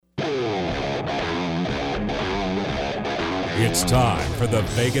It's time for the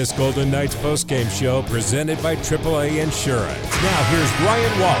Vegas Golden Knights postgame show presented by AAA Insurance. Now here's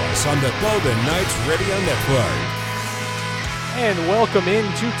Ryan Wallace on the Golden Knights Radio Network. And welcome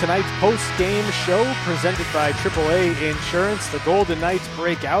into tonight's post-game show presented by AAA Insurance. The Golden Knights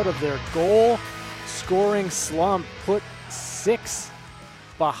break out of their goal-scoring slump, put 6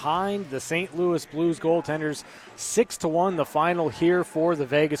 behind the St. Louis Blues goaltenders. 6-1 the final here for the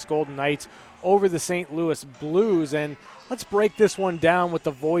Vegas Golden Knights over the St. Louis Blues. And let's break this one down with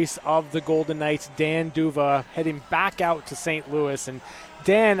the voice of the Golden Knights, Dan D'Uva, heading back out to St. Louis. And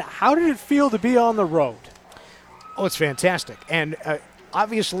Dan, how did it feel to be on the road? Oh, it's fantastic. And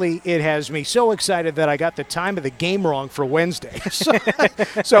obviously it has me so excited that I got the time of the game wrong for Wednesday.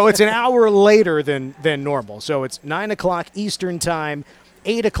 So it's an hour later than normal. So it's 9 o'clock Eastern time,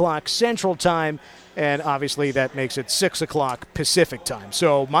 8 o'clock Central time, and obviously that makes it 6 o'clock Pacific time.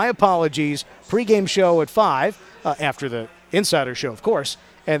 So my apologies. Pre-game show at 5 after the Insider show, of course,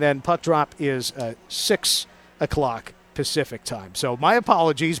 and then puck drop is 6 o'clock Pacific time. So my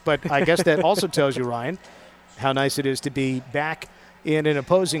apologies, but I guess that also tells you, Ryan, how nice it is to be back in an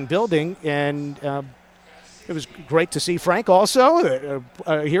opposing building. And it was great to see Frank also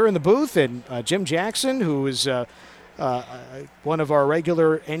here in the booth, and Jim Jackson, who is one of our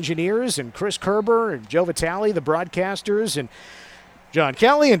regular engineers, and Chris Kerber and Joe Vitale, the broadcasters, and John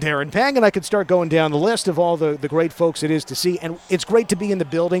Kelly and Darren Pang, and I could start going down the list of all the great folks it is to see. And it's great to be in the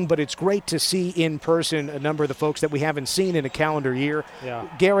building, but it's great to see in person a number of the folks that we haven't seen in a calendar year. Yeah.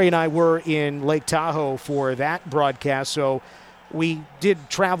 Gary and I were in Lake Tahoe for that broadcast, so we did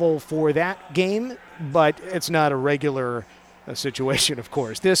travel for that game, but it's not a regular situation, of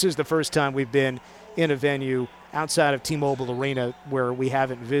course. This is the first time we've been in a venue outside of T-Mobile Arena where we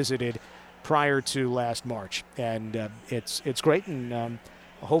haven't visited prior to last March, and it's great, and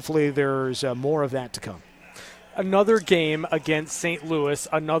hopefully there's more of that to come. Another game against St. Louis,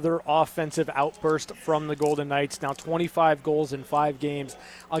 another offensive outburst from the Golden Knights. Now 25 goals in 5 games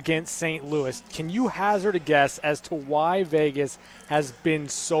against St. Louis. Can you hazard a guess as to why Vegas has been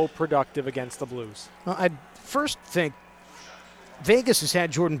so productive against the Blues? Well, I'd first think Vegas has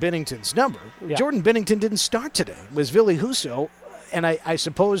had Jordan Binnington's number. Yeah. Jordan Binnington didn't start today. It was Ville Husso. And I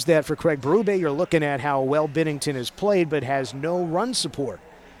suppose that for Craig Berube, you're looking at how well Binnington has played but has no run support.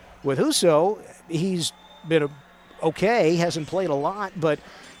 With Husso, he's been okay, hasn't played a lot, but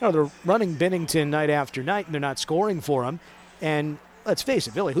they're running Binnington night after night, and they're not scoring for him. And let's face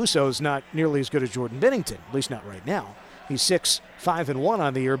it, Ville Husso is not nearly as good as Jordan Binnington, at least not right now. He's 6-5-1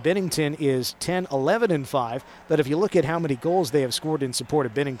 on the year. Binnington is 10-11-5. But if you look at how many goals they have scored in support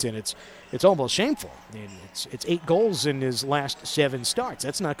of Binnington, it's almost shameful. I mean, it's 8 goals in his last 7 starts.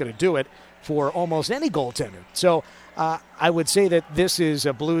 That's not going to do it for almost any goaltender. So I would say that this is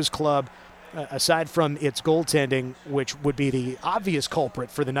a Blues club, aside from its goaltending, which would be the obvious culprit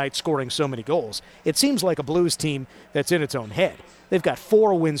for the Knights scoring so many goals. It seems like a Blues team that's in its own head. They've got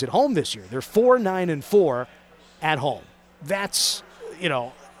 4 wins at home this year. They're 4-9-4 at home. That's,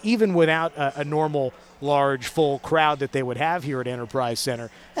 even without a normal, large, full crowd that they would have here at Enterprise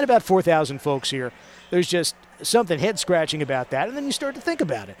Center, and about 4,000 folks here, there's just something head-scratching about that, and then you start to think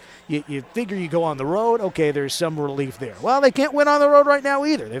about it. You figure you go on the road, okay, there's some relief there. Well, they can't win on the road right now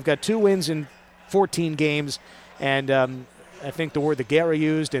either. They've got 2 wins in 14 games, and I think the word that Gary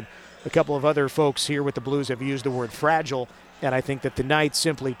used and a couple of other folks here with the Blues have used the word fragile, and I think that the Knights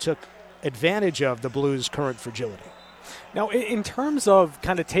simply took advantage of the Blues' current fragility. Now, in terms of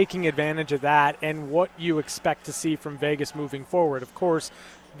kind of taking advantage of that and what you expect to see from Vegas moving forward, of course,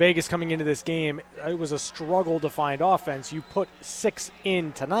 Vegas coming into this game, it was a struggle to find offense. You put 6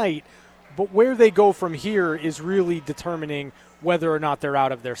 in tonight, but where they go from here is really determining whether or not they're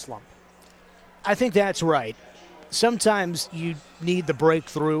out of their slump. I think that's right. Sometimes you need the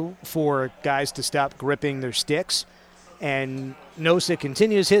breakthrough for guys to stop gripping their sticks. And Nosek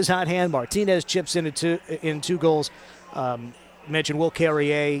continues his hot hand. Martinez chips in 2 goals. Mentioned Will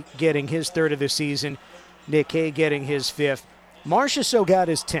Carrier getting his 3rd of the season. Nick Kay getting his 5th. Marchessault got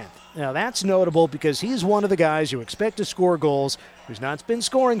his 10th. Now, that's notable because he's one of the guys you expect to score goals, who's not been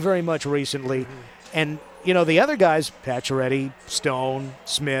scoring very much recently. And, the other guys, Pacioretty, Stone,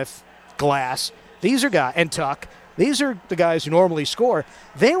 Smith, Glass, these are guys, and Tuck, these are the guys who normally score.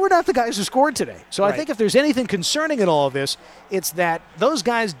 They were not the guys who scored today. So right. I think if there's anything concerning in all of this, it's that those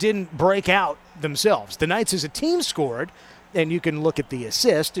guys didn't break out themselves. The Knights as a team scored, and you can look at the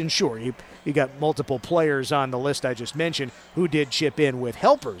assist, and sure, you got multiple players on the list I just mentioned who did chip in with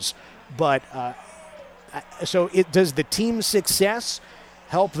helpers. But so does the team success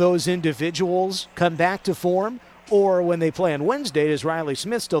help those individuals come back to form? Or when they play on Wednesday, is Riley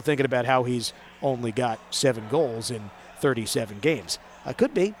Smith still thinking about how he's only got 7 goals in 37 games.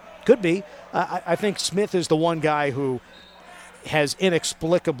 Could be. I think Smith is the one guy who has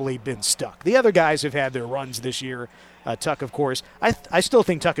inexplicably been stuck. The other guys have had their runs this year. Tuck, of course. I still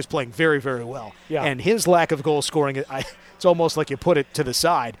think Tuck is playing very, very well. Yeah. And his lack of goal scoring, it's almost like you put it to the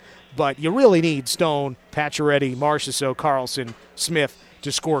side. But you really need Stone, Pacioretty, Marchessault, Carlson, Smith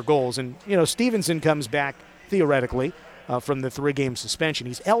to score goals. And, Stevenson comes back, theoretically, from the 3-game suspension.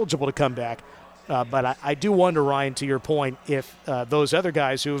 He's eligible to come back. But I do wonder, Ryan, to your point, if those other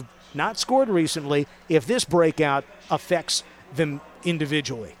guys who have not scored recently, if this breakout affects them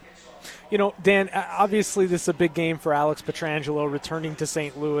individually. Dan, obviously this is a big game for Alex Pietrangelo returning to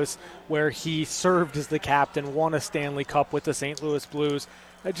St. Louis, where he served as the captain, won a Stanley Cup with the St. Louis Blues.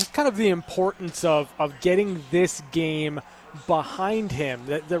 Just kind of the importance of getting this game behind him.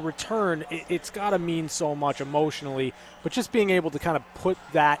 The return, it's got to mean so much emotionally, but just being able to kind of put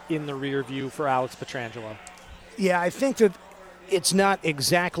that in the rear view for Alex Pietrangelo. Yeah, I think that it's not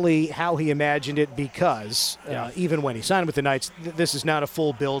exactly how he imagined it because even when he signed with the Knights, this is not a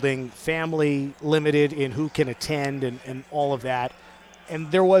full building, family limited in who can attend and all of that.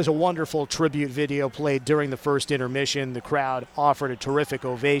 And there was a wonderful tribute video played during the first intermission. The crowd offered a terrific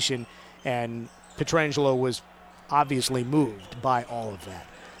ovation, and Pietrangelo was obviously moved by all of that.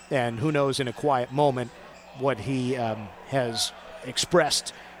 And who knows, in a quiet moment, what he has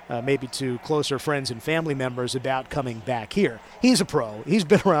expressed maybe to closer friends and family members about coming back here. He's a pro. He's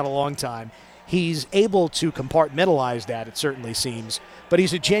been around a long time. He's able to compartmentalize that, it certainly seems. But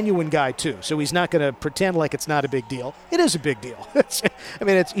he's a genuine guy, too. So he's not going to pretend like it's not a big deal. It is a big deal.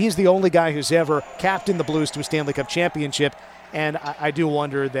 He's the only guy who's ever captained the Blues to a Stanley Cup championship. And I do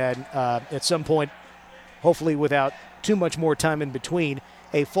wonder that at some point, hopefully without too much more time in between,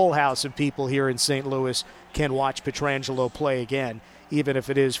 a full house of people here in St. Louis can watch Pietrangelo play again, even if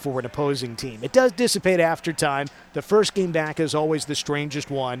it is for an opposing team. It does dissipate after time. The first game back is always the strangest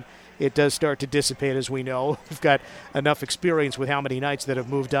one. It does start to dissipate, as we know. We've got enough experience with how many Knights that have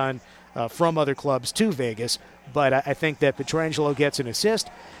moved on from other clubs to Vegas. But I think that Pietrangelo gets an assist,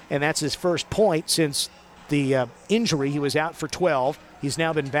 and that's his first point since the injury. He was out for 12. He's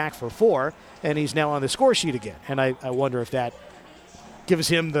now been back for 4, and he's now on the score sheet again. And I wonder if that gives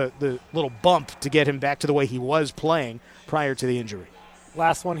him the little bump to get him back to the way he was playing prior to the injury.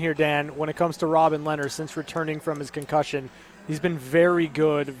 Last one here, Dan. When it comes to Robin Lehner, since returning from his concussion, he's been very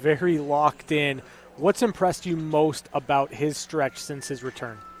good, very locked in. What's impressed you most about his stretch since his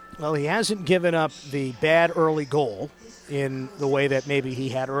return? Well, he hasn't given up the bad early goal in the way that maybe he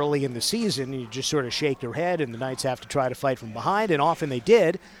had early in the season. You just sort of shake your head, and the Knights have to try to fight from behind, and often they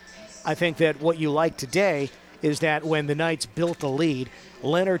did. I think that what you like today is that when the Knights built the lead,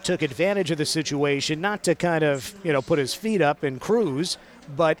 Lehner took advantage of the situation, not to kind of, put his feet up and cruise,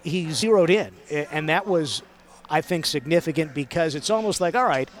 but he zeroed in. And that was, I think, significant because it's almost like, all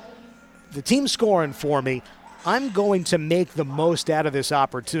right, the team's scoring for me. I'm going to make the most out of this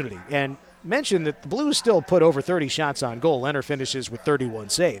opportunity. And mention that the Blues still put over 30 shots on goal. Lehner finishes with 31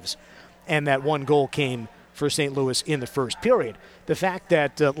 saves. And that one goal came for St. Louis in the first period. The fact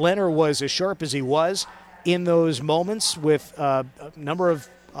that Lehner was as sharp as he was in those moments with a number of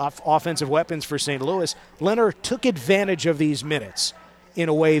offensive weapons for St. Louis, Lehner took advantage of these minutes in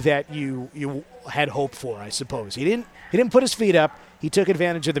a way that you had hoped for, I suppose. He didn't put his feet up. He took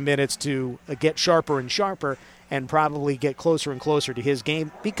advantage of the minutes to get sharper and sharper and probably get closer and closer to his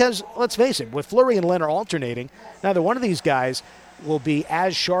game because, let's face it, with Fleury and Lehner alternating, neither one of these guys will be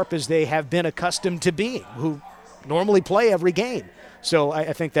as sharp as they have been accustomed to being, who normally play every game. So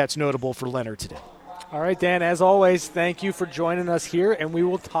I think that's notable for Lehner today. All right, Dan, as always, thank you for joining us here, and we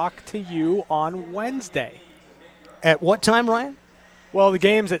will talk to you on Wednesday. At what time, Ryan? Well, the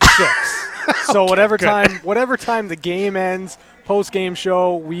game's at 6. So whatever time the game ends, post-game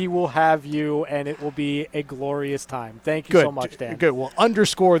show, we will have you, and it will be a glorious time. Thank you so much, Dan. Good. We'll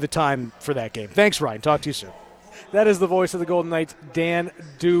underscore the time for that game. Thanks, Ryan. Talk to you soon. That is the voice of the Golden Knights, Dan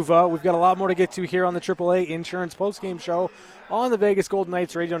D'Uva. We've got a lot more to get to here on the AAA Insurance Postgame Show on the Vegas Golden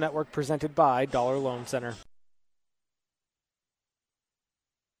Knights Radio Network, presented by Dollar Loan Center.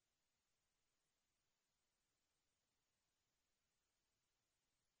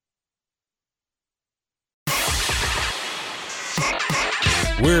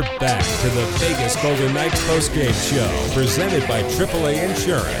 We're back to the Vegas Golden Knights postgame show, presented by AAA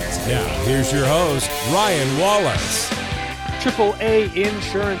Insurance. Now, here's your host, Ryan Wallace. AAA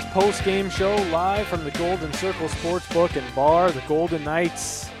Insurance postgame show live from the Golden Circle Sportsbook and Bar. The Golden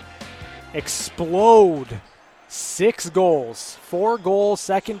Knights explode. 6 goals, 4-goal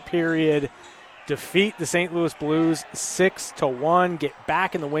second period. Defeat the St. Louis Blues 6-1. Get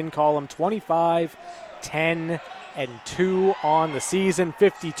back in the win column 25-10. on the season,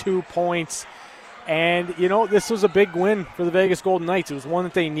 52 points. And, this was a big win for the Vegas Golden Knights. It was one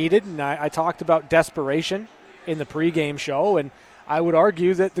that they needed, and I talked about desperation in the pregame show, and I would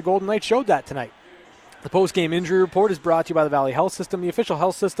argue that the Golden Knights showed that tonight. The postgame injury report is brought to you by the Valley Health System, the official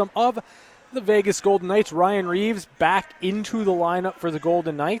health system of the Vegas Golden Knights. Ryan Reeves back into the lineup for the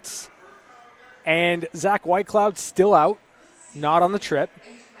Golden Knights. And Zach Whitecloud still out, not on the trip.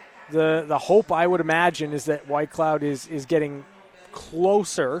 The hope, I would imagine, is that Whitecloud is getting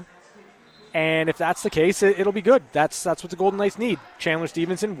closer. And if that's the case, it'll be good. That's what the Golden Knights need. Chandler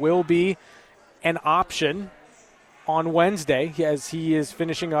Stevenson will be an option on Wednesday as he is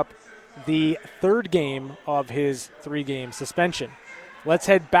finishing up the third game of his 3-game suspension. Let's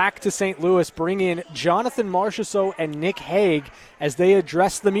head back to St. Louis, bring in Jonathan Marchessault and Nick Hague as they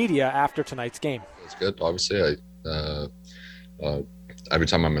address the media after tonight's game. It's good. Obviously, every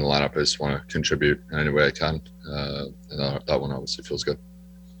time I'm in the lineup, I just want to contribute in any way I can. And that one obviously feels good.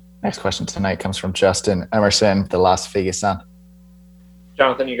 Next question tonight comes from Justin Emerson, the Las Vegas Sun.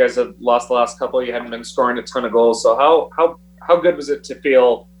 Jonathan, you guys have lost the last couple. You haven't been scoring a ton of goals. So how good was it to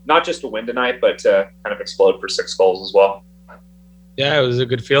feel not just to win tonight, but to kind of explode for 6 goals as well? Yeah, it was a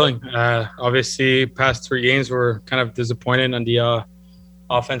good feeling. Obviously, past 3 games were kind of disappointed on the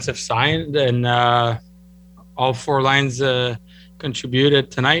offensive side, and all 4 lines contributed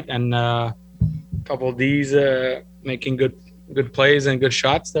tonight, and a couple of these making good plays and good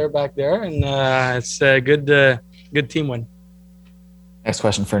shots there back there, and it's a good team win. Next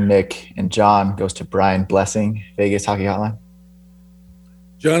question for Nick and John goes to Brian Blessing, Vegas Hockey Hotline.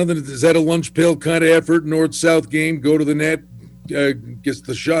 Jonathan, is that a lunch pail kind of effort, north-south game, go to the net, gets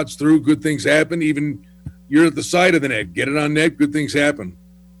the shots through, good things happen, even you're at the side of the net, get it on net, good things happen?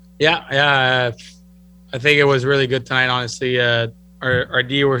 Yeah, I think it was really good tonight, honestly. Our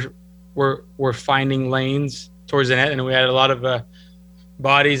D were finding lanes towards the net, and we had a lot of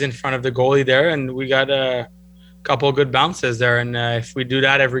bodies in front of the goalie there, and we got a couple of good bounces there, and if we do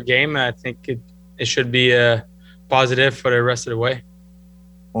that every game, I think it should be positive for the rest of the way.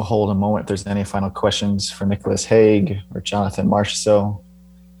 We'll hold a moment if there's any final questions for Nicholas Hague or Jonathan Marchessault.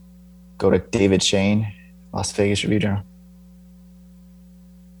 Go to David Shane, Las Vegas Review-Journal.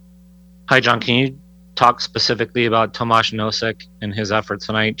 Hi, John. Can you talk specifically about Tomáš Nosek and his effort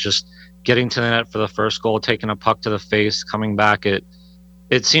tonight, just getting to the net for the first goal, taking a puck to the face, coming back? It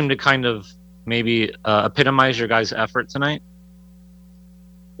seemed to kind of maybe epitomize your guys' effort tonight.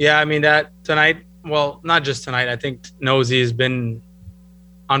 Yeah, I mean, that tonight, well, not just tonight. I think Nosey has been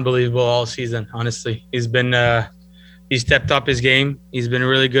unbelievable all season, honestly. He's stepped up his game. He's been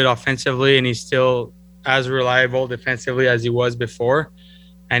really good offensively, and he's still as reliable defensively as he was before.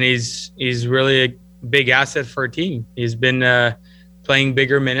 And he's really a big asset for a team. He's been playing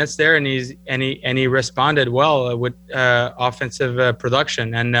bigger minutes there, and he responded well with offensive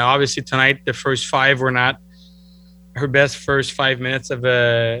production. And obviously tonight, the first 5 were not her best first 5 minutes of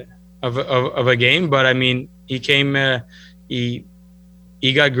a game, but I mean, he came,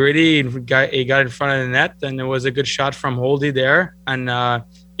 he got gritty, and he got in front of the net, and it was a good shot from Holdy there, and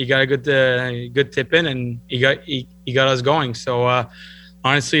he got a good tip in, and he got us going. So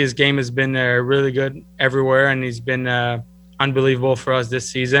honestly, his game has been really good everywhere, and he's been unbelievable for us this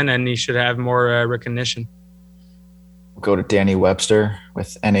season, and he should have more recognition. We'll go to Danny Webster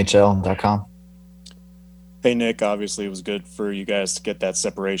with NHL.com. Hey, Nick, obviously it was good for you guys to get that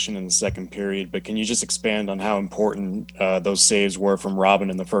separation in the second period, but can you just expand on how important those saves were from Robin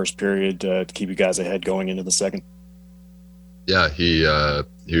in the first period to keep you guys ahead going into the second? Yeah, he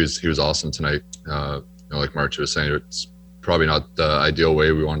was awesome tonight. Like March was saying, it's probably not the ideal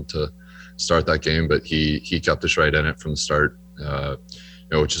way we wanted to start that game, but he kept us right in it from the start,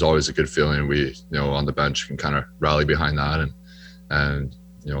 which is always a good feeling. We, on the bench can kind of rally behind that, and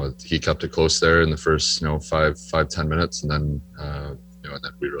he kept it close there in the first, 5-10 minutes, and then, and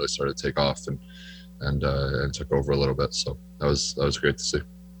then we really started to take off and took over a little bit. So that was great to see.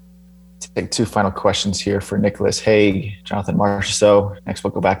 Take 2 final questions here for Nicholas Hague, Jonathan Marchessault. Next,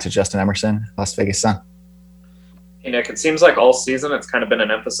 we'll go back to Justin Emerson, Las Vegas Sun. Hey, Nick, it seems like all season it's kind of been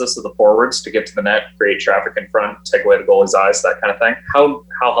an emphasis of the forwards to get to the net, create traffic in front, take away the goalie's eyes, that kind of thing. How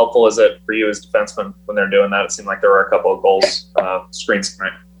helpful is it for you as defensemen when they're doing that? It seemed like there were a couple of goals screens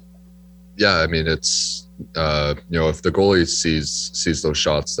tonight. Yeah, I mean, it's if the goalie sees those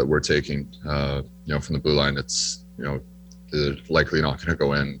shots that we're taking, from the blue line, it's they're likely not going to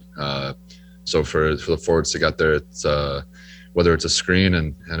go in. So for the forwards to get there, it's whether it's a screen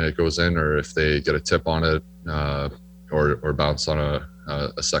and it goes in, or if they get a tip on it, or bounce on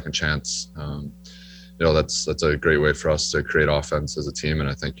a second chance. That's a great way for us to create offense as a team, and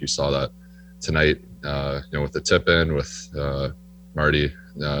I think you saw that tonight, with the tip in with Marty,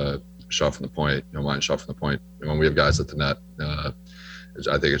 shot from the point, mine shot from the point. And when we have guys at the net,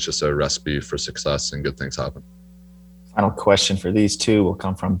 I think it's just a recipe for success and good things happen. Final question for these two will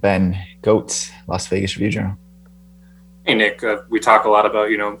come from Ben Goetz, Las Vegas Review-Journal. Hey, Nick, we talk a lot about,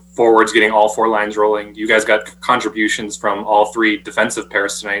 forwards getting all four lines rolling. You guys got contributions from all three defensive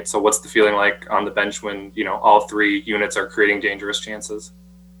pairs tonight. So what's the feeling like on the bench when, all three units are creating dangerous chances?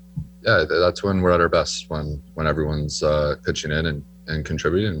 Yeah, that's when we're at our best, when everyone's pitching in and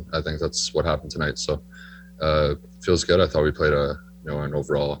contributing. I think that's what happened tonight. So feels good. I thought we played an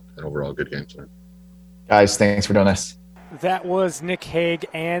overall good game tonight. Guys, thanks for doing this. That was Nick Hague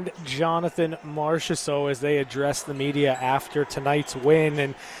and Jonathan Marchessault as they addressed the media after tonight's win.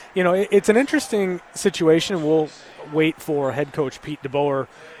 And, it's an interesting situation. We'll wait for head coach Pete DeBoer,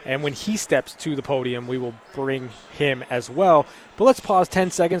 and when he steps to the podium, we will bring him as well. But let's pause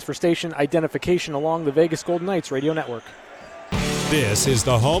 10 seconds for station identification along the Vegas Golden Knights radio network. This is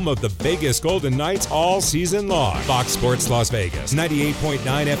the home of the Vegas Golden Knights all season long. Fox Sports Las Vegas, 98.9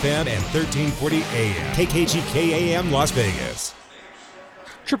 FM and 1340 AM. KKGK AM Las Vegas.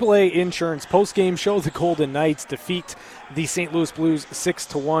 AAA Insurance postgame show. The Golden Knights defeat the St. Louis Blues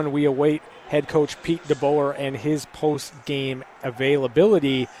 6-1. We await head coach Pete DeBoer and his post-game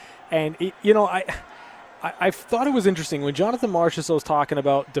availability. And, I thought it was interesting when Jonathan Marchessault was talking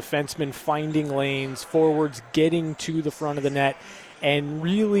about defensemen finding lanes, forwards getting to the front of the net, and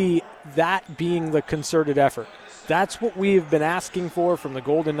really that being the concerted effort. That's what we've been asking for from the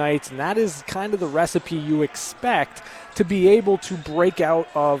Golden Knights, and that is kind of the recipe you expect to be able to break out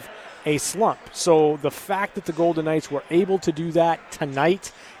of a slump. So the fact that the Golden Knights were able to do that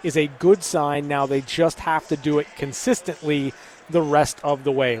tonight is a good sign. Now they just have to do it consistently the rest of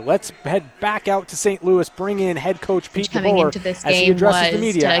the way. Let's head back out to St. Louis, bring in head coach Pete coming DeBoer into this as he game addresses was the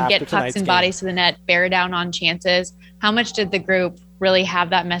media to get after pucks and bodies to the net, bear down on chances. How much did the group really have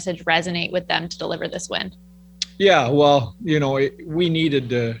that message resonate with them to deliver this win? Yeah, well, we needed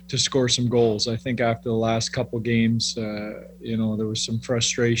to score some goals. I think after the last couple games, there was some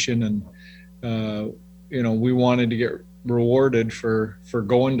frustration, and we wanted to get rewarded for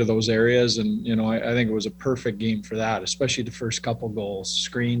going to those areas, and I think it was a perfect game for that, especially the first couple goals,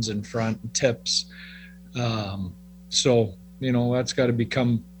 screens in front, and tips. So that's got to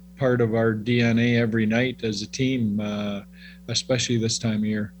become part of our DNA every night as a team, especially this time of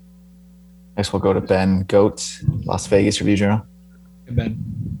year. Next, we'll go to Ben Goetz, Las Vegas Review-Journal. Hey,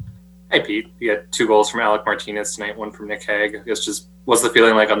 Ben. Hey, Pete. You got 2 goals from Alec Martinez tonight, 1 from Nick Hague. I guess just what's the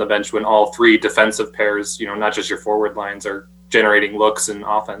feeling like on the bench when all 3 defensive pairs, not just your forward lines, are generating looks and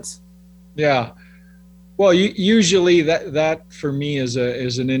offense? Yeah. Well, usually that for me is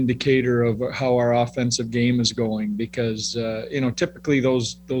an indicator of how our offensive game is going, because typically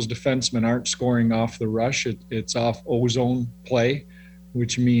those defensemen aren't scoring off the rush. It's off ozone play,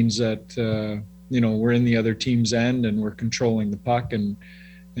 which means that we're in the other team's end and we're controlling the puck and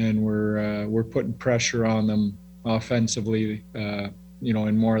we're putting pressure on them offensively,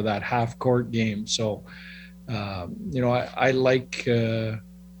 in more of that half court game. So, I like,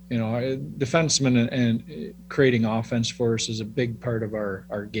 defensemen and creating offense for us is a big part of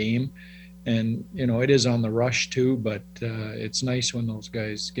our game. And, it is on the rush too, but it's nice when those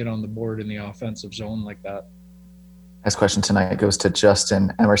guys get on the board in the offensive zone like that. Next question tonight goes to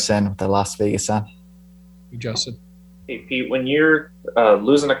Justin Emerson with the Las Vegas Sun. Justin. Hey, Pete, when you're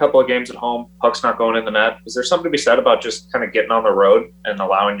losing a couple of games at home, puck's not going in the net, is there something to be said about just kind of getting on the road and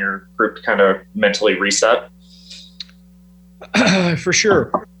allowing your group to kind of mentally reset? For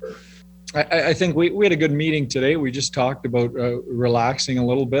sure. I think we had a good meeting today. We just talked about relaxing a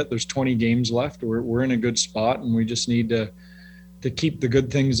little bit. There's 20 games left. We're in a good spot, and we just need to keep the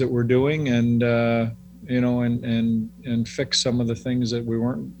good things that we're doing and and fix some of the things that we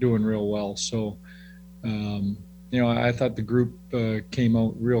weren't doing real well. So, I thought the group came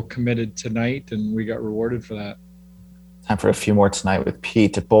out real committed tonight, and we got rewarded for that. Time for a few more tonight with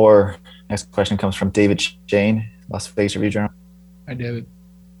Pete DeBoer. Next question comes from David Shane, Las Vegas Review-Journal. Hi, David.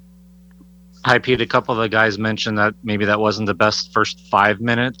 Hi, Pete. A couple of the guys mentioned that maybe that wasn't the best first 5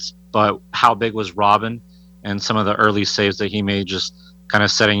 minutes, but how big was Robin and some of the early saves that he made, just kind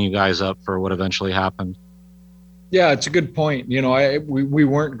of setting you guys up for what eventually happened? Yeah, it's a good point. We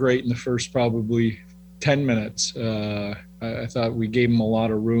weren't great in the first probably 10 minutes. I thought we gave them a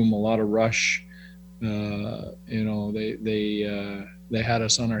lot of room, a lot of rush. They had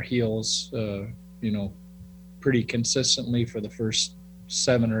us on our heels, pretty consistently for the first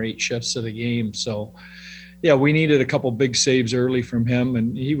 7 or 8 shifts of the game. So, yeah, we needed a couple big saves early from him,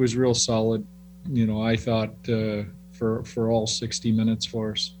 and he was real solid. I thought for all 60 minutes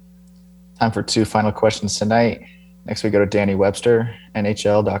for us. Time for 2 final questions tonight. Next, we go to Danny Webster,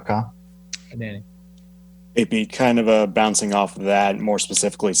 NHL.com. Hi, Danny. Hey, Pete, kind of bouncing off of that, more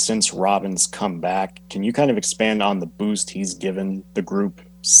specifically, since Robin's come back, can you kind of expand on the boost he's given the group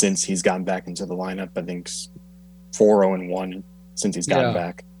since he's gotten back into the lineup? I think 4-0-1 since he's gotten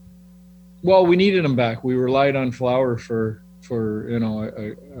back. Well, we needed him back. We relied on Flower for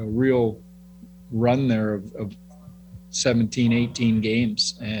a real run there of 17, 18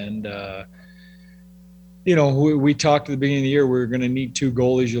 games. And, we talked at the beginning of the year, we were going to need 2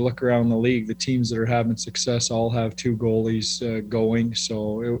 goalies. You look around the league, the teams that are having success all have 2 goalies going.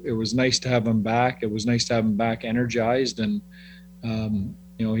 So it was nice to have him back. It was nice to have him back energized. And,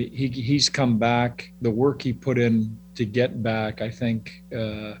 he's come back. The work he put in to get back, I think,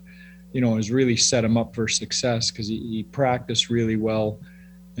 has really set him up for success because he practiced really well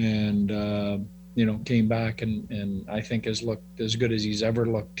and, came back and I think has looked as good as he's ever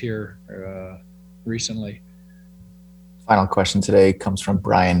looked here recently. Final question today comes from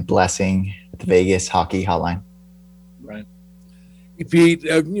Brian Blessing at the Vegas Hockey Hotline. Brian. Pete,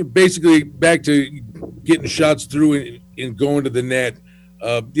 basically back to getting shots through and going to the net.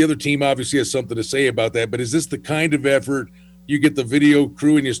 The other team obviously has something to say about that, but is this the kind of effort you get the video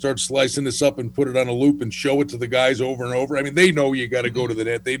crew and you start slicing this up and put it on a loop and show it to the guys over and over? I mean, they know you got to go to the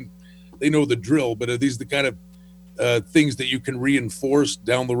net. They know the drill, but are these the kind of things that you can reinforce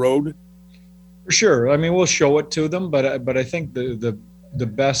down the road? For sure. I mean, we'll show it to them, but I think the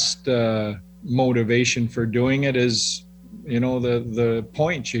best motivation for doing it is, the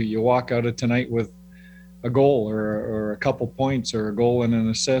point. You walk out of tonight with a goal or a couple points or a goal and an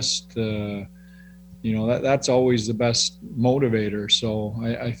assist. That's always the best motivator. So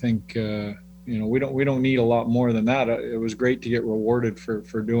I think we don't need a lot more than that. It was great to get rewarded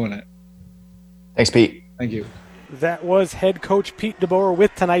for doing it. Thanks, Pete. Thank you. That was head coach Pete DeBoer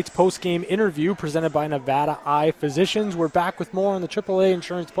with tonight's post-game interview presented by Nevada Eye Physicians. We're back with more on the AAA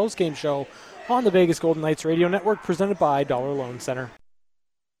Insurance post-game show on the Vegas Golden Knights Radio Network presented by Dollar Loan Center.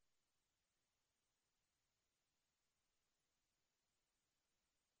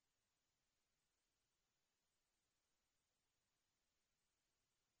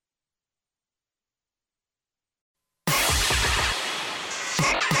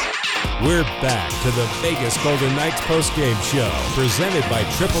 We're back to the Vegas Golden Knights postgame show, presented by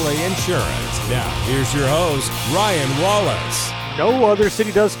AAA Insurance. Now, here's your host, Ryan Wallace. No other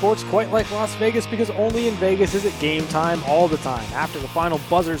city does sports quite like Las Vegas because only in Vegas is it game time all the time. After the final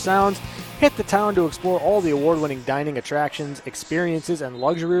buzzer sounds, hit the town to explore all the award-winning dining attractions, experiences, and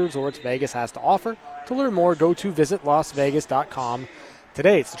luxury resorts Vegas has to offer. To learn more, go to visitlasvegas.com.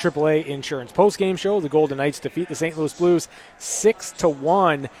 Today, it's the AAA Insurance postgame show. The Golden Knights defeat the St. Louis Blues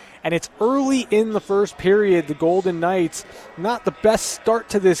 6-1. And it's early in the first period. The Golden Knights, not the best start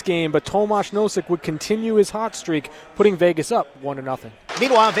to this game, but Tomas Nosek would continue his hot streak, putting Vegas up 1-0.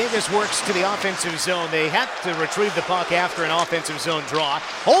 Meanwhile, Vegas works to the offensive zone. They have to retrieve the puck after an offensive zone draw.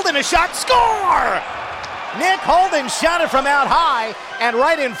 Holden a shot, score! Nick Holden shot it from out high, and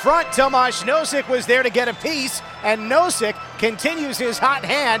right in front, Tomas Nosek was there to get a piece, and Nosek continues his hot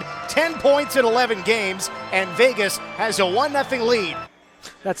hand, 10 points in 11 games, and Vegas has a 1-0 lead.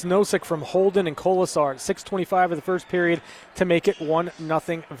 That's Nosek from Holden and Kolasar at 6:25 of the first period to make it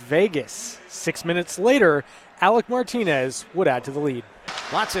 1-0 Vegas. 6 minutes later, Alec Martinez would add to the lead.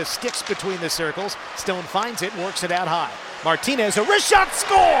 Lots of sticks between the circles. Stone finds it, works it out high. Martinez, a wrist shot,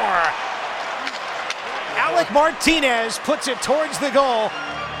 score! Alec Martinez puts it towards the goal.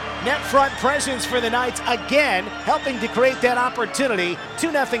 Net front presence for the Knights again, helping to create that opportunity.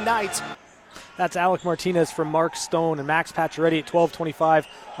 2-0 Knights. That's Alec Martinez from Mark Stone and Max Pacioretty at 12:25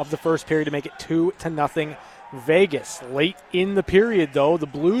 of the first period to make it 2-0 Vegas. Late in the period, though, the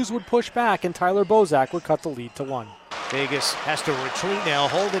Blues would push back and Tyler Bozak would cut the lead to 1. Vegas has to retreat now.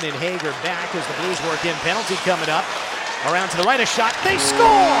 Holden and Hager back as the Blues work in. Penalty coming up. Around to the right, a shot. They score!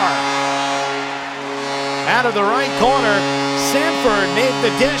 Out of the right corner, Sanford made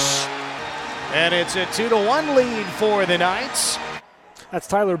the dish. And it's a 2-1 lead for the Knights. That's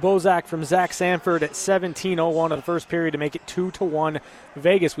Tyler Bozak from Zach Sanford at 17:01 of the first period to make it 2-1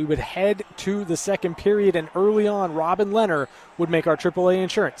 Vegas. We would head to the second period, and early on, Robin Lehner would make our AAA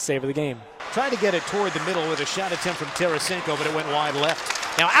Insurance save of the game. Trying to get it toward the middle with a shot attempt from Tarasenko, but it went wide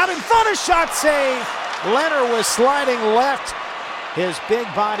left. Now out in front, a shot save. Lehner was sliding left. His big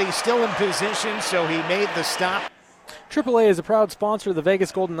body still in position, so he made the stop. AAA is a proud sponsor of the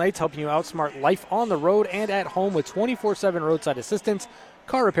Vegas Golden Knights, helping you outsmart life on the road and at home with 24/7 roadside assistance,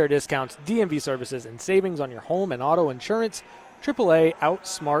 car repair discounts, DMV services, and savings on your home and auto insurance. AAA,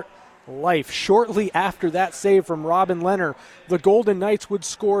 outsmart life. Shortly after that save from Robin Lehner, the Golden Knights would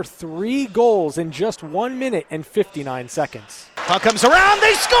score 3 goals in just 1 minute and 59 seconds. Puck comes around,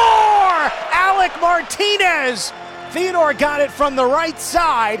 they score! Alec Martinez! Theodore got it from the right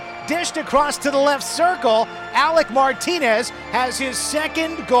side, dished across to the left circle. Alec Martinez has his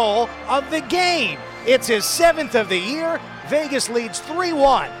 2nd goal of the game. It's his 7th of the year. Vegas leads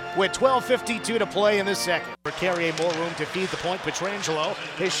 3-1 with 12:52 to play in the second. For Carrier, more room to feed the point. Pietrangelo,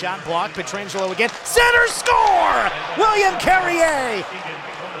 his shot blocked. Pietrangelo again. Center score! William Carrier!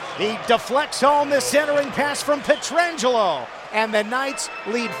 He deflects home the centering pass from Pietrangelo. And the Knights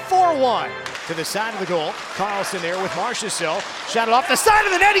lead 4-1 to the side of the goal. Carlson there with Marchessault. Shot it off the side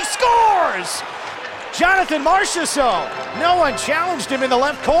of the net. He scores! Jonathan Marchessault. No one challenged him in the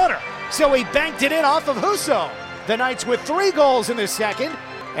left corner, so he banked it in off of Husso. The Knights with 3 goals in the second,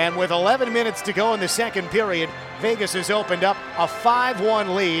 and with 11 minutes to go in the second period, Vegas has opened up a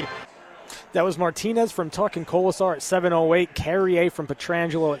 5-1 lead. That was Martinez from Tuch and Colasar at 7:08, Carrier from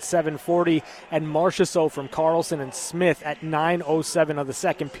Pietrangelo at 7:40, and Marchessault from Carlson and Smith at 9:07 of the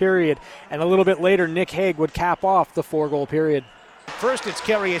second period. And a little bit later, Nick Hague would cap off the 4-goal period. First, it's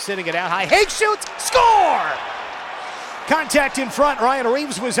Carrier sitting it out high. Hague shoots, score! Contact in front. Ryan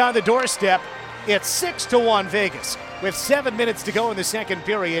Reeves was on the doorstep. It's 6-1 Vegas with 7 minutes to go in the second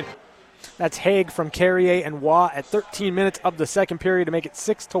period. That's Hague from Carrier and Waugh at 13 minutes of the second period to make it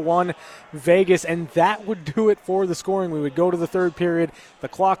 6-1 Vegas, and that would do it for the scoring. We would go to the third period, the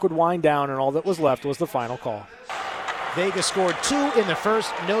clock would wind down, and all that was left was the final call. Vegas scored 2 in the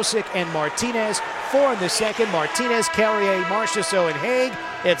first, Nosek and Martinez, 4 in the second, Martinez, Carrier, Marchessault, and Hague.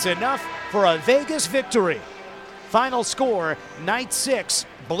 It's enough for a Vegas victory. Final score, Knights 6,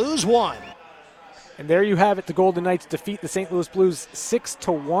 Blues 1. And there you have it. The Golden Knights defeat the St. Louis Blues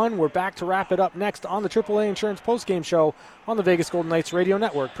 6-1. We're back to wrap it up next on the AAA Insurance postgame show on the Vegas Golden Knights Radio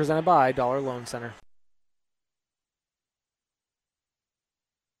Network, presented by Dollar Loan Center.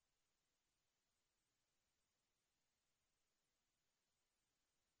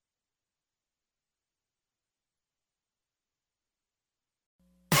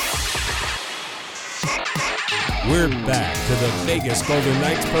 We're back to the Vegas Golden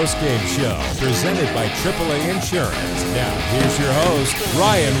Knights postgame show, presented by AAA Insurance. Now, here's your host,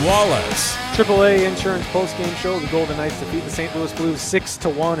 Ryan Wallace. AAA Insurance postgame show. The Golden Knights defeat the St. Louis Blues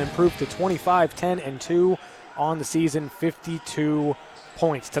 6-1, improved to 25-10-2 on the season, 52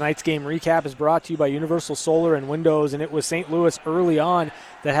 points. Tonight's game recap is brought to you by Universal Solar and Windows, and it was St. Louis early on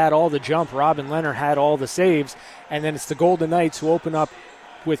that had all the jump. Robin Lehner had all the saves, and then it's the Golden Knights who open up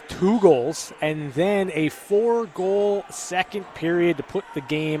with 2 goals and then a 4-goal second period to put the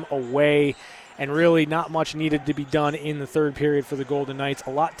game away. And really not much needed to be done in the third period for the Golden Knights.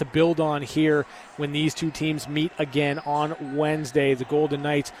 A lot to build on here when these two teams meet again on Wednesday. The Golden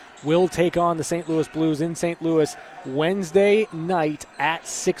Knights will take on the St. Louis Blues in St. Louis Wednesday night at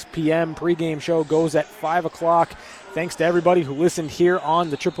 6 p.m. Pre-game show goes at 5 o'clock. Thanks to everybody who listened here on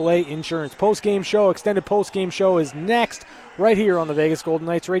the AAA Insurance postgame show. Extended postgame show is next right here on the Vegas Golden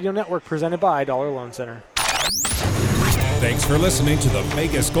Knights Radio Network, presented by Dollar Loan Center. Thanks for listening to the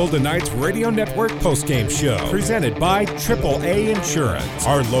Vegas Golden Knights Radio Network postgame show, presented by AAA Insurance.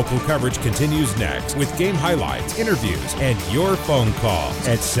 Our local coverage continues next with game highlights, interviews, and your phone calls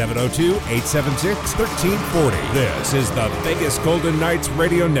at 702-876-1340. This is the Vegas Golden Knights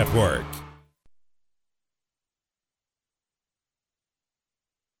Radio Network.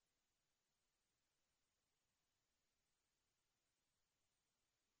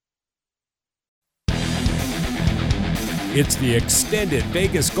 It's the extended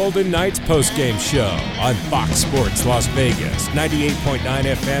Vegas Golden Knights postgame show on Fox Sports Las Vegas, 98.9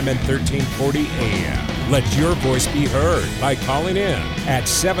 FM and 1340 AM. Let your voice be heard by calling in at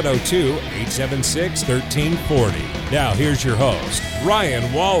 702-876-1340. Now here's your host,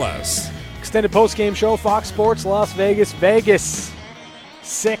 Ryan Wallace. Extended postgame show, Fox Sports Las Vegas. Vegas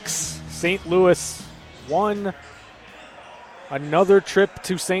 6, St. Louis 1. Another trip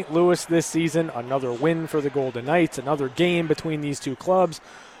to St. Louis this season, another win for the Golden Knights, another game between these two clubs,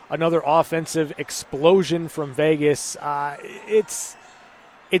 another offensive explosion from Vegas. It's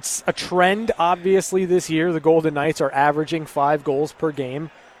a trend, obviously, this year. The Golden Knights are averaging 5 goals per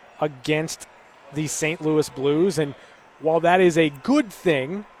game against the St. Louis Blues, and while that is a good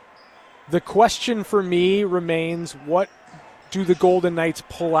thing, the question for me remains, what do the Golden Knights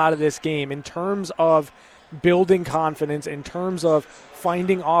pull out of this game in terms of building confidence, in terms of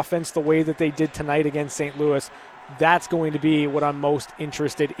finding offense the way that they did tonight against St. Louis? That's going to be what I'm most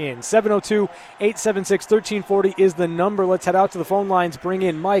interested in. 702-876-1340 is the number. Let's head out to the phone lines, bring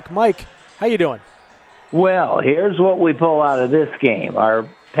in Mike. Mike, how you doing? Well, here's what we pull out of this game. Our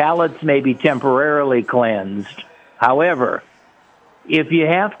palates may be temporarily cleansed. However, if you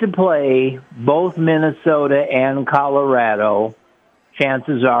have to play both Minnesota and Colorado,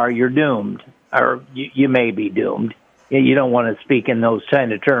 chances are you're doomed, or you may be doomed. You don't want to speak in those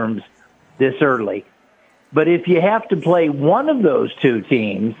kind of terms this early. But if you have to play one of those two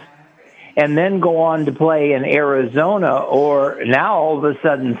teams and then go on to play in Arizona, or now all of a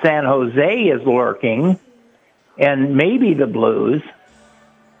sudden San Jose is lurking, and maybe the Blues,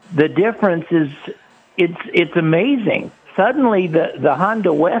 the difference is it's amazing. Suddenly the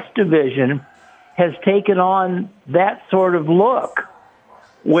Honda West division has taken on that sort of look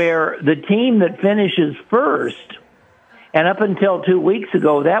where the team that finishes first, and up until 2 weeks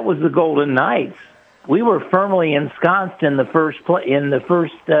ago, that was the Golden Knights. We were firmly ensconced in the first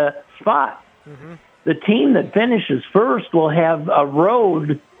spot. Mm-hmm. The team that finishes first will have a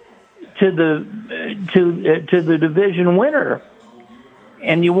road to the division winner,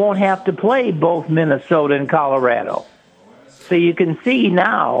 and you won't have to play both Minnesota and Colorado. So you can see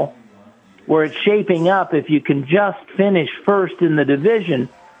now where it's shaping up. If you can just finish first in the division,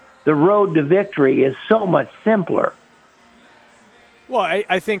 the road to victory is so much simpler. Well,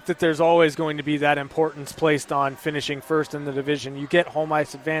 I think that there's always going to be that importance placed on finishing first in the division. You get home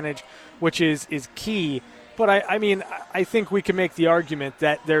ice advantage, which is key. But, I think we can make the argument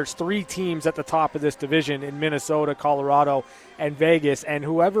that there's three teams at the top of this division in Minnesota, Colorado, and Vegas, and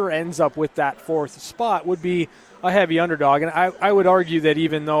whoever ends up with that fourth spot would be a heavy underdog. And I would argue that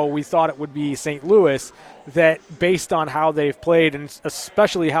even though we thought it would be St. Louis, that based on how they've played, and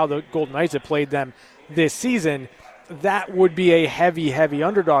especially how the Golden Knights have played them this season, that would be a heavy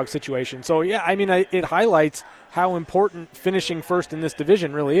underdog situation. So, yeah, it highlights how important finishing first in this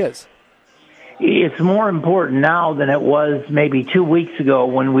division really is. It's more important now than it was maybe 2 weeks ago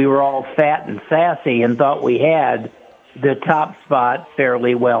when we were all fat and sassy and thought we had the top spot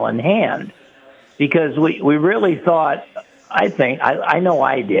fairly well in hand. Because we really thought, I know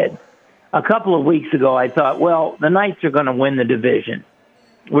I did, a couple of weeks ago I thought, well, the Knights are going to win the division.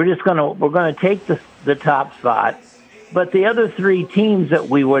 We're going to take the top spot. But the other three teams that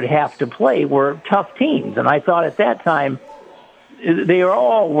we would have to play were tough teams. And I thought at that time they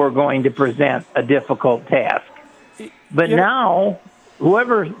all were going to present a difficult task. But now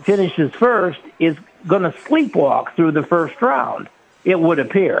whoever finishes first is going to sleepwalk through the first round, it would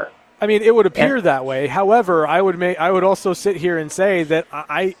appear. It would appear that way. However, I would also sit here and say that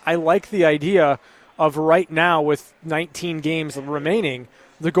I like the idea of right now with 19 games remaining,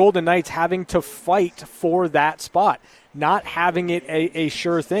 the Golden Knights having to fight for that spot, not having it a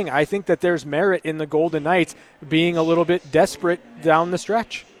sure thing. I think that there's merit in the Golden Knights being a little bit desperate down the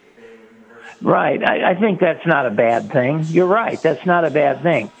stretch. Right. I think that's not a bad thing. You're right. That's not a bad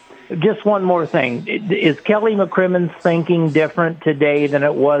thing. Just one more thing. Is Kelly McCrimmon's thinking different today than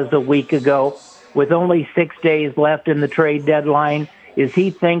it was a week ago? With only 6 days left in the trade deadline, is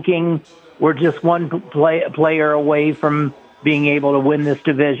he thinking we're just one player away from being able to win this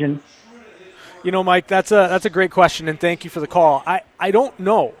division? Mike, that's a great question, and thank you for the call. I don't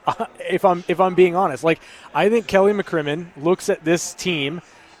know if I'm being honest. I think Kelly McCrimmon looks at this team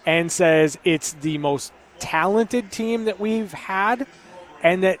and says it's the most talented team that we've had,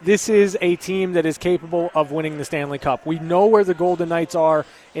 and that this is a team that is capable of winning the Stanley Cup. We know where the Golden Knights are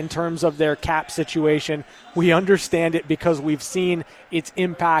in terms of their cap situation. We understand it because we've seen its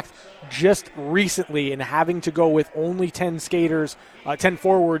impact just recently in having to go with only 10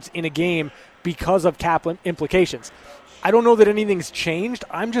 forwards in a game because of cap implications. I don't know that anything's changed.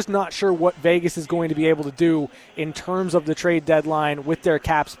 I'm just not sure what Vegas is going to be able to do in terms of the trade deadline with their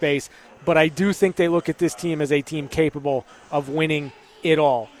cap space, but I do think they look at this team as a team capable of winning it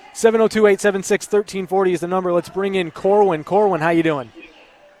all. 702-876-1340 is the number. Let's bring in Corwin. Corwin, how you doing?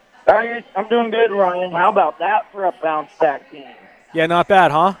 I'm doing good, Ryan. How about that for a bounce-back team? Yeah, not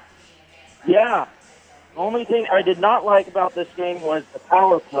bad, huh? Yeah. The only thing I did not like about this game was the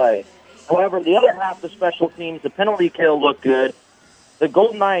power play. However, the other half of the special teams, the penalty kill, looked good. The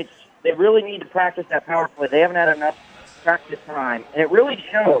Golden Knights, they really need to practice that power play. They haven't had enough practice time. And it really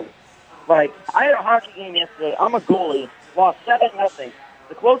shows. I had a hockey game yesterday. I'm a goalie. Lost 7-0.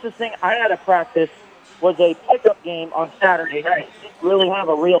 The closest thing I had to practice was a pickup game on Saturday night. Didn't really have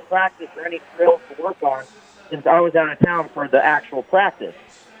a real practice or any drills to work on since I was out of town for the actual practice.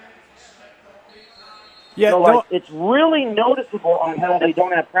 Yeah, so, it's really noticeable on how they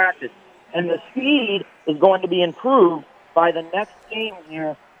don't have practice. And the speed is going to be improved by the next game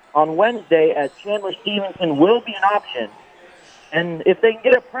here on Wednesday, as Chandler Stevenson will be an option. And if they can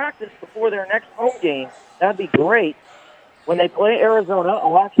get a practice before their next home game, that'd be great. When they play Arizona,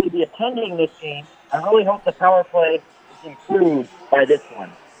 I'll actually be attending this game. I really hope the power play is improved by this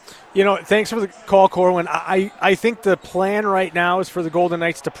one. Thanks for the call, Corwin. I think the plan right now is for the Golden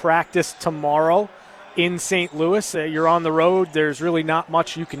Knights to practice tomorrow in St. Louis. You're on the road. There's really not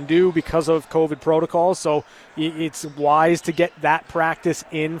much you can do because of COVID protocols, so it's wise to get that practice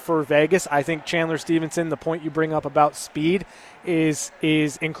in for Vegas. I think Chandler Stevenson, the point you bring up about speed is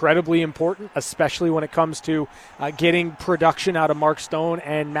incredibly important, especially when it comes to getting production out of Mark Stone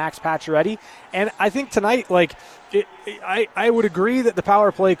and Max Pacioretty. And I think tonight, I would agree that the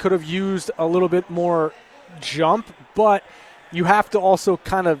power play could have used a little bit more jump, but you have to also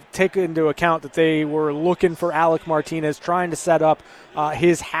kind of take into account that they were looking for Alec Martinez, trying to set up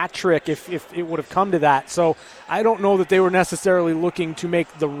his hat trick if it would have come to that. So I don't know that they were necessarily looking to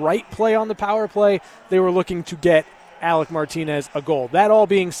make the right play on the power play. They were looking to get Alec Martinez a goal. That all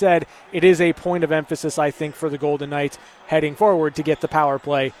being said, it is a point of emphasis, I think, for the Golden Knights heading forward to get the power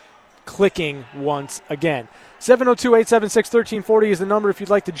play clicking once again. 702-876-1340 is the number if you'd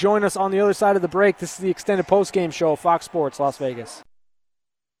like to join us on the other side of the break. This is the extended postgame show, Fox Sports Las Vegas.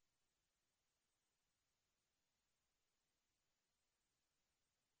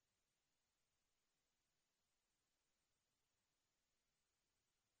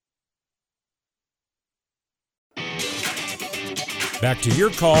 Back to your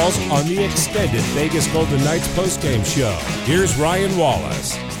calls on the extended Vegas Golden Knights postgame show. Here's Ryan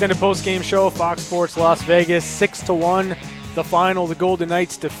Wallace. Extended postgame show, Fox Sports Las Vegas, 6-1. The final, the Golden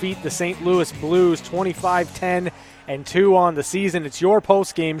Knights defeat the St. Louis Blues 25-10 and 2 on the season. It's your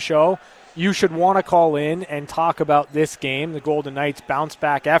postgame show. You should want to call in and talk about this game, the Golden Knights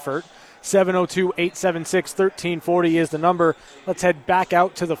bounce-back effort. 702-876-1340 is the number. Let's head back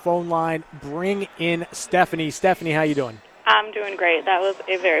out to the phone line. Bring in Stephanie. Stephanie, how you doing? I'm doing great. That was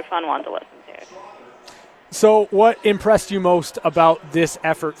a very fun one to listen to. So what impressed you most about this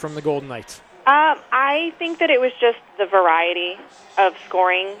effort from the Golden Knights? I think that it was just the variety of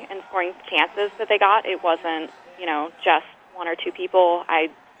scoring and scoring chances that they got. It wasn't, just one or two people.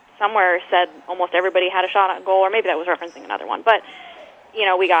 I somewhere said almost everybody had a shot at goal, or maybe that was referencing another one. But,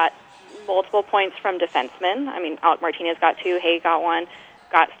 we got multiple points from defensemen. I mean, Alec Martinez got 2, Hay got 1,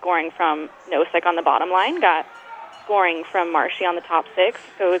 got scoring from Nosek on the bottom line, got scoring from Marshy on the top 6.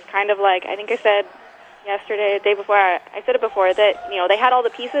 So it was kind of like, I think I said yesterday, the day before, I said it before, that, they had all the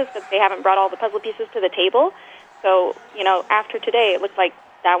pieces, but they haven't brought all the puzzle pieces to the table. So, after today, it looks like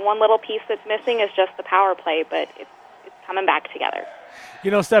that one little piece that's missing is just the power play, but it's coming back together.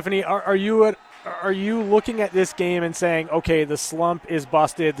 Stephanie, are you looking at this game and saying, okay, the slump is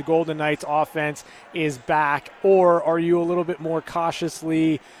busted, the Golden Knights offense is back, or are you a little bit more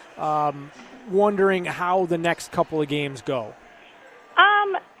cautiously wondering how the next couple of games go?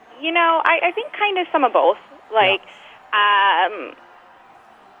 I think kind of some of both.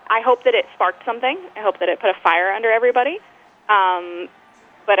 I hope that it sparked something. I hope that it put a fire under everybody.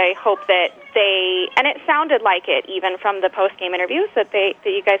 But I hope that and it sounded like it even from the post-game interviews that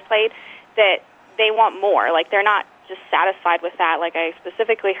you guys played, that they want more. Like, they're not just satisfied with that. Like, I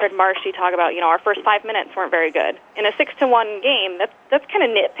specifically heard Marshy talk about, our first 5 minutes weren't very good. In a 6-1 game, that's kind of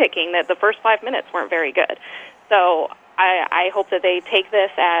nitpicking that the first 5 minutes weren't very good. So I hope that they take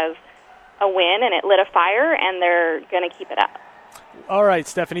this as a win and it lit a fire, and they're going to keep it up. All right,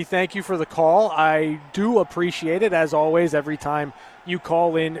 Stephanie, thank you for the call. I do appreciate it, as always, every time you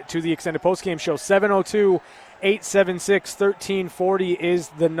call in to the extended postgame show. 702-876-1340 is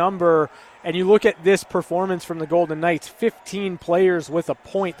the number. And you look at this performance from the Golden Knights, 15 players with a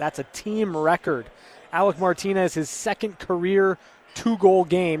point. That's a team record. Alec Martinez, his second career 2-goal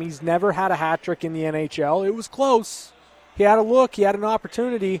game. He's never had a hat trick in the NHL. It was close. He had a look. He had an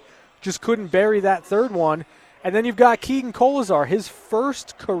opportunity. Just couldn't bury that third one. And then you've got Keegan Kolesar, his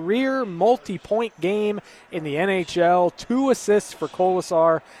first career multi-point game in the NHL. 2 assists for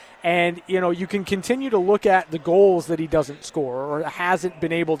Kolesar. And, you can continue to look at the goals that he doesn't score or hasn't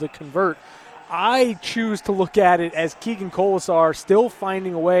been able to convert. I choose to look at it as Keegan Kolesar still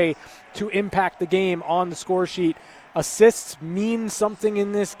finding a way to impact the game on the score sheet. Assists mean something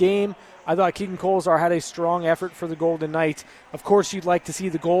in this game. I thought Keegan Kolesar had a strong effort for the Golden Knights. Of course, you'd like to see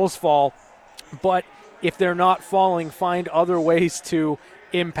the goals fall, but if they're not falling, find other ways to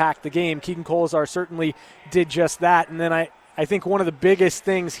impact the game. Keegan Kolesar certainly did just that. And then I think one of the biggest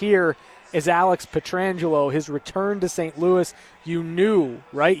things here is Alex Pietrangelo, his return to St. Louis. You knew,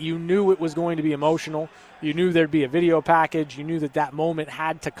 right? You knew it was going to be emotional. You knew there'd be a video package. You knew that moment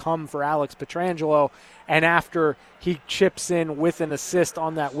had to come for Alex Pietrangelo. And after he chips in with an assist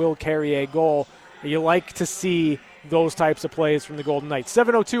on that Will Carrier goal, you like to see those types of plays from the Golden Knights.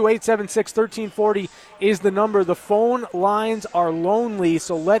 702-876-1340 is the number. The phone lines are lonely,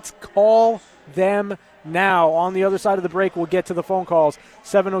 so let's call them Now, on the other side of the break, we'll get to the phone calls.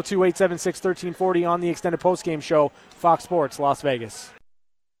 702-876-1340 on the extended postgame show, Fox Sports, Las Vegas.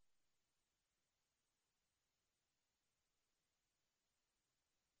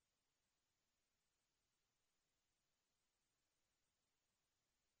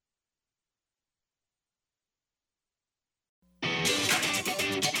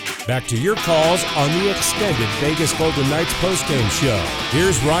 Back to your calls on the extended Vegas Golden Knights postgame show.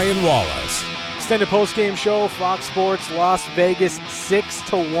 Here's Ryan Wallace. Extended postgame show, Fox Sports, Las Vegas,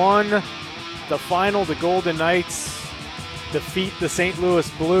 6-1. The final, the Golden Knights defeat the St. Louis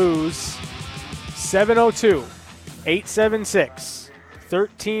Blues.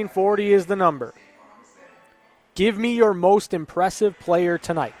 702-876-1340 is the number. Give me your most impressive player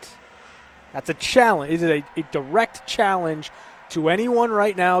tonight. That's a challenge. It is a direct challenge to anyone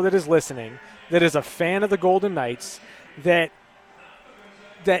right now that is listening, that is a fan of the Golden Knights, that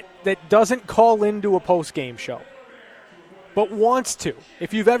doesn't call into a post-game show, but wants to.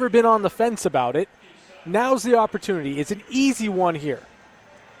 If you've ever been on the fence about it, now's the opportunity. It's an easy one here.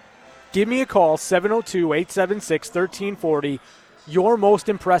 Give me a call, 702-876-1340, your most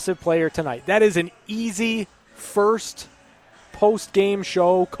impressive player tonight. That is an easy first post-game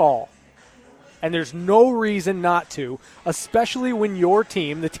show call. And there's no reason not to, especially when your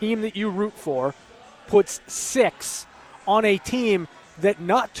team, the team that you root for, puts 6 on a team that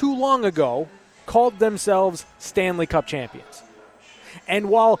not too long ago called themselves Stanley Cup champions. And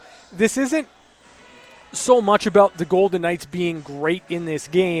while this isn't so much about the Golden Knights being great in this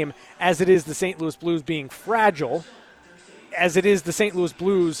game as it is the St. Louis Blues being fragile, as it is the St. Louis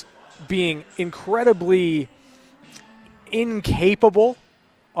Blues being incredibly incapable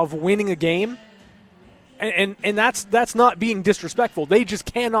of winning a game, and that's not being disrespectful. They just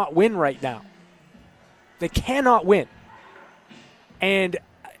cannot win right now. They cannot win. And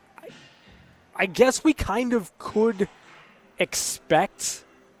I guess we kind of could expect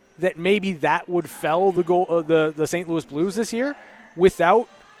that maybe that would fell the St. Louis Blues this year without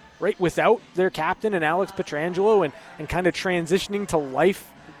their captain and Alex Pietrangelo and kind of transitioning to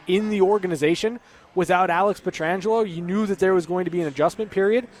life in the organization. Without Alex Pietrangelo, you knew that there was going to be an adjustment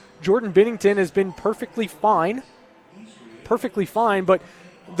period. Jordan Binnington has been perfectly fine, but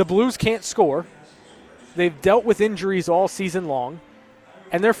the Blues can't score. They've dealt with injuries all season long,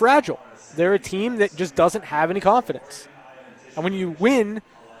 and they're fragile. They're a team that just doesn't have any confidence. And when you win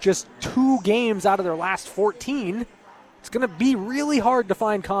just 2 games out of their last 14, it's going to be really hard to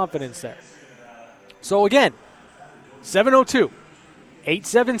find confidence there. So again,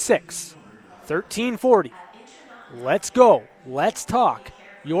 702-876-1340. Let's go. Let's talk.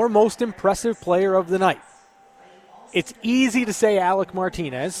 Your most impressive player of the night. It's easy to say Alec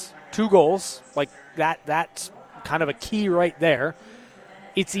Martinez, 2 goals, like that's kind of a key right there.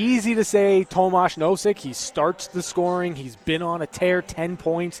 It's easy to say Tomas Nosek. He starts the scoring. He's been on a tear, 10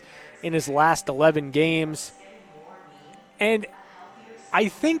 points in his last 11 games. And I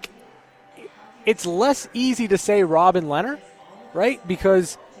think it's less easy to say Robin Lehner, right?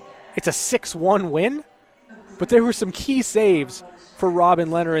 Because it's a 6-1 win. But there were some key saves for Robin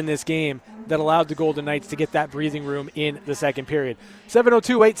Lehner in this game that allowed the Golden Knights to get that breathing room in the second period.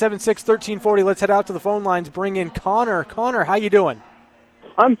 702-876-1340. Let's head out to the phone lines. Bring in Connor. Connor, how you doing?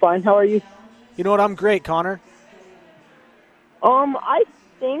 I'm fine. How are you? You know what? I'm great, Connor. I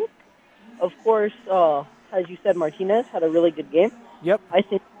think, of course, as you said, Martinez had a really good game. Yep. I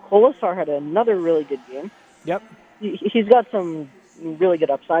think Kolesar had another really good game. Yep. He's got some really good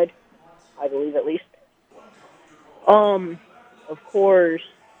upside, I believe, at least. Of course,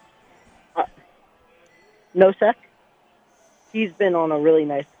 Nosek. He's been on a really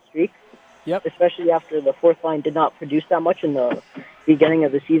nice streak. Yep. Especially after the fourth line did not produce that much in the beginning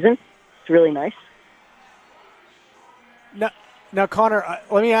of the season. It's really nice. Now, Connor,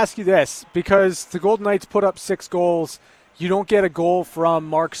 let me ask you this. Because the Golden Knights put up 6 goals, you don't get a goal from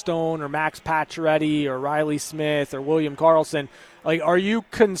Mark Stone or Max Pacioretty or Riley Smith or William Karlsson. Like, are you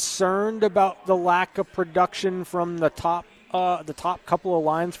concerned about the lack of production from the top couple of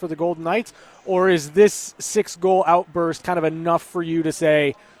lines for the Golden Knights? Or is this 6-goal outburst kind of enough for you to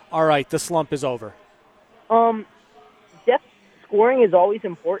say, all right, the slump is over? Depth scoring is always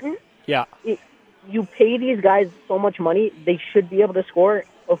important. Yeah. You pay these guys so much money, they should be able to score.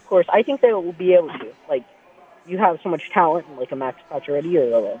 Of course, I think they will be able to. Like, you have so much talent, like a Max Pacioretty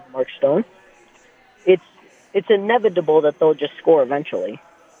or a Mark Stone. It's inevitable that they'll just score eventually.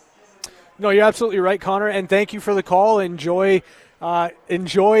 No, you're absolutely right, Connor, and thank you for the call. Enjoy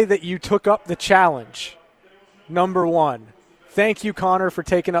that you took up the challenge, number 1. Thank you, Connor, for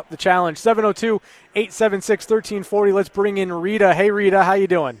taking up the challenge. 702-876-1340. Let's bring in Rita. Hey, Rita, how you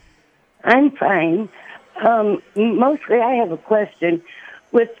doing? I'm fine. Mostly I have a question.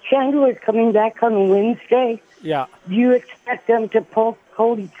 With Chandler coming back on Wednesday, yeah, do you expect them to pull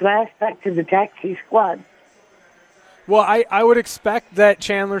Cody Glass back to the taxi squad? Well, I would expect that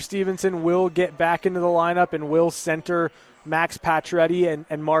Chandler Stevenson will get back into the lineup and will center Max Pacioretty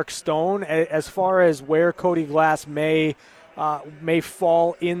and Mark Stone. As far as where Cody Glass may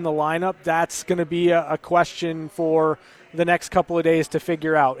fall in the lineup, that's going to be a question for the next couple of days to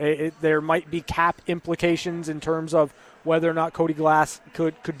figure out. There might be cap implications in terms of whether or not Cody Glass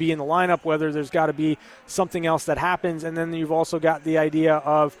could be in the lineup, whether there's got to be something else that happens. And then you've also got the idea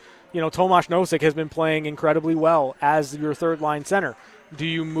of, Tomas Nosek has been playing incredibly well as your third-line center. Do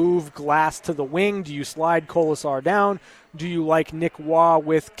you move Glass to the wing? Do you slide Colasar down? Do you like Nick Waugh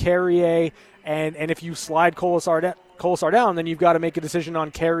with Carrier? And if you slide Colasar down, then you've got to make a decision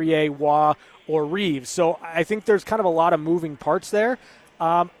on Carrier, Waugh, or Reeves. So I think there's kind of a lot of moving parts there.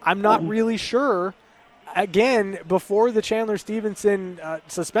 I'm not really sure. Again, before the Chandler Stevenson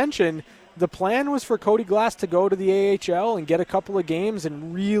suspension, the plan was for Cody Glass to go to the AHL and get a couple of games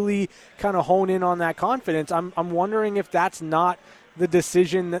and really kind of hone in on that confidence. I'm wondering if that's not the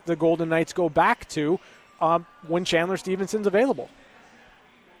decision that the Golden Knights go back to when Chandler Stevenson's available.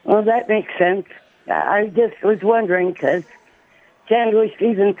 Well, that makes sense. I just was wondering because Chandler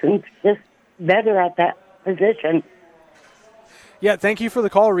Stevenson's just better at that position. Yeah, thank you for the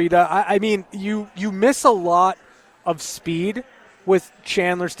call, Rita. I mean, you miss a lot of speed with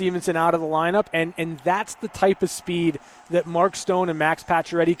Chandler Stevenson out of the lineup, and that's the type of speed that Mark Stone and Max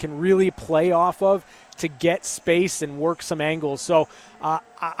Pacioretty can really play off of to get space and work some angles. So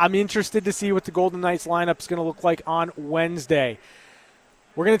I'm interested to see what the Golden Knights lineup is going to look like on Wednesday.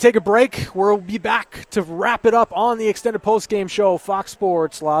 We're going to take a break. We'll be back to wrap it up on the extended postgame show, Fox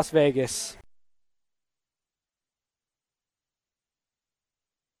Sports Las Vegas.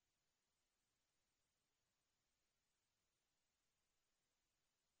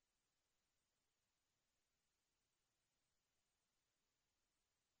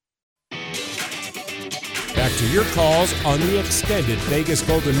 Back to your calls on the extended Vegas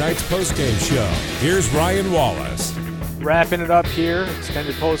Golden Knights postgame show. Here's Ryan Wallace. Wrapping it up here,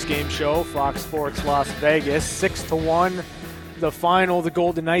 extended postgame show, Fox Sports Las Vegas. 6-1, the final. The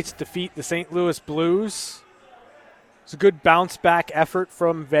Golden Knights defeat the St. Louis Blues. It's a good bounce-back effort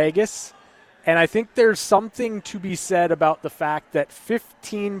from Vegas. And I think there's something to be said about the fact that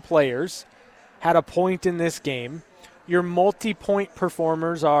 15 players had a point in this game. Your multi-point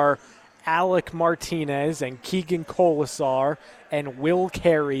performers are Alec Martinez and Keegan Colasar and Will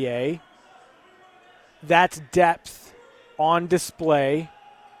Carrier. That's depth on display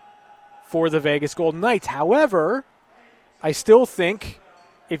for the Vegas Golden Knights. However, I still think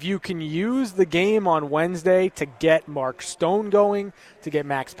if you can use the game on Wednesday to get Mark Stone going, to get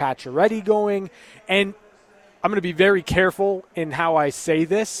Max Pacioretty going, and I'm going to be very careful in how I say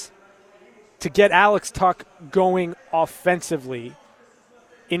this, to get Alex Tuch going offensively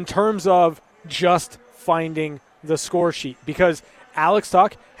in terms of just finding the score sheet, because Alex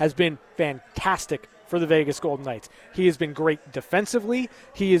Tuch has been fantastic for the Vegas Golden Knights. He has been great defensively.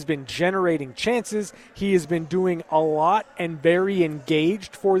 He has been generating chances. He has been doing a lot and very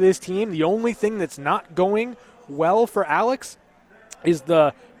engaged for this team. The only thing that's not going well for Alex is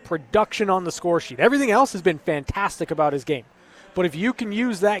the production on the score sheet. Everything else has been fantastic about his game. But if you can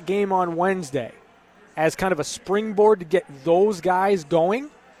use that game on Wednesday as kind of a springboard to get those guys going,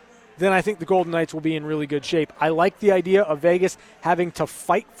 then I think the Golden Knights will be in really good shape. I like the idea of Vegas having to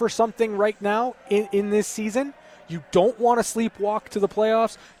fight for something right now in this season. You don't want to sleepwalk to the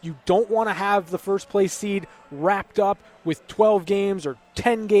playoffs. You don't want to have the first-place seed wrapped up with 12 games or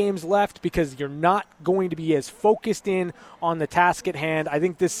 10 games left, because you're not going to be as focused in on the task at hand. I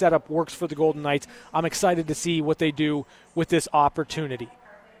think this setup works for the Golden Knights. I'm excited to see what they do with this opportunity.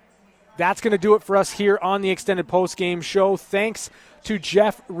 That's going to do it for us here on the extended postgame show. Thanks to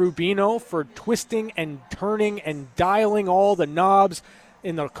Jeff Rubino for twisting and turning and dialing all the knobs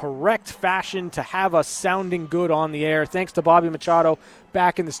in the correct fashion to have us sounding good on the air. Thanks to Bobby Machado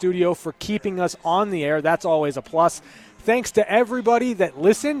back in the studio for keeping us on the air. That's always a plus. Thanks to everybody that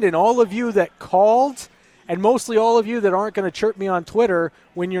listened and all of you that called, and mostly all of you that aren't going to chirp me on Twitter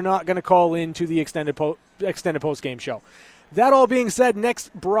when you're not going to call in to the extended postgame show. That all being said,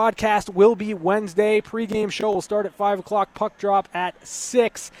 next broadcast will be Wednesday. Pre-game show will start at 5 o'clock, puck drop at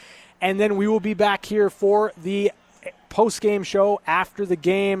 6. And then we will be back here for the post-game show after the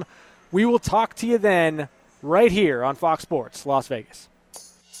game. We will talk to you then right here on Fox Sports Las Vegas.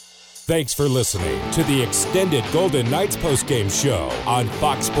 Thanks for listening to the extended Golden Knights postgame show on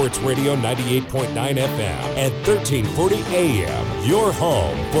Fox Sports Radio 98.9 FM and 1340 AM. your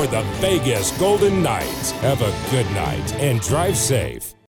home for the Vegas Golden Knights. Have a good night and drive safe.